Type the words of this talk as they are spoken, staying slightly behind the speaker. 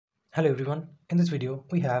Hello everyone, in this video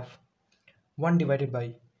we have 1 divided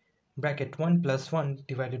by bracket 1 plus 1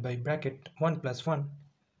 divided by bracket 1 plus 1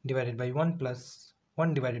 divided by 1 plus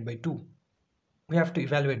 1 divided by 2. We have to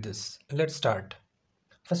evaluate this. Let's start.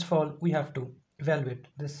 First of all, we have to evaluate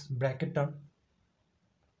this bracket term.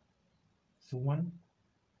 So 1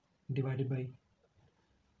 divided by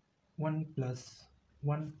 1 plus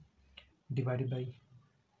 1 divided by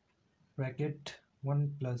bracket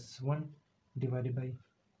 1 plus 1 divided by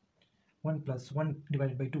 1 plus 1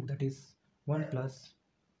 divided by 2, that is 1 plus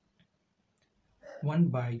 1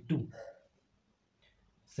 by 2,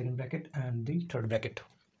 second bracket, and the third bracket.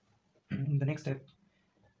 In the next step,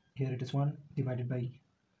 here it is 1 divided by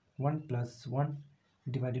 1 plus 1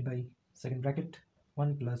 divided by second bracket,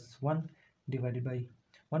 1 plus 1 divided by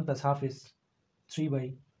 1 plus half is 3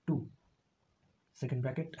 by 2, second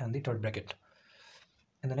bracket, and the third bracket.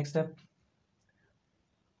 In the next step,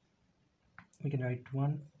 we can write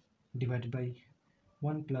 1 divided by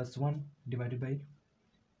 1 plus 1 divided by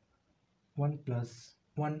 1 plus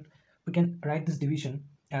 1. We can write this division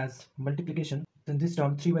as multiplication. Then this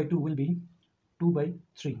term 3 by 2 will be 2 by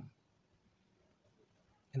 3.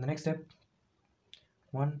 In the next step,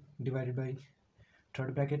 1 divided by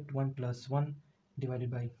third bracket 1 plus 1 divided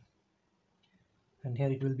by, and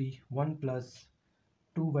here it will be 1 plus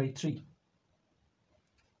 2 by 3.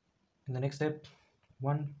 In the next step,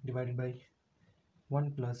 1 divided by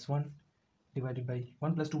 1 plus 1 divided by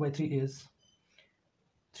 1 plus 2 by 3 is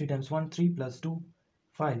 3 times 1, 3 plus 2,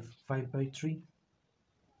 5, 5 by 3.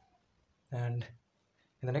 And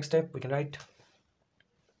in the next step, we can write,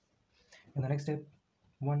 in the next step,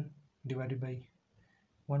 1 divided by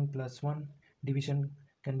 1 plus 1, division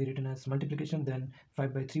can be written as multiplication, then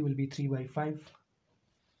 5 by 3 will be 3 by 5.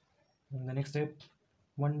 In the next step,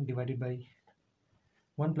 1 divided by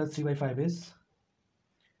 1 plus 3 by 5 is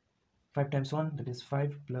 5 times 1, that is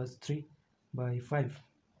 5 plus 3 by 5.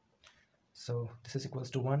 So this is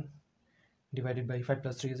equals to 1 divided by 5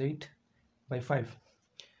 plus 3 is 8 by 5.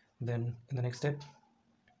 Then in the next step,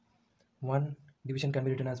 1 division can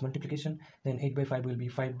be written as multiplication, then 8 by 5 will be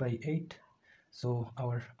 5 by 8. So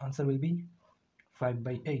our answer will be 5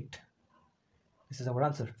 by 8. This is our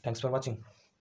answer. Thanks for watching.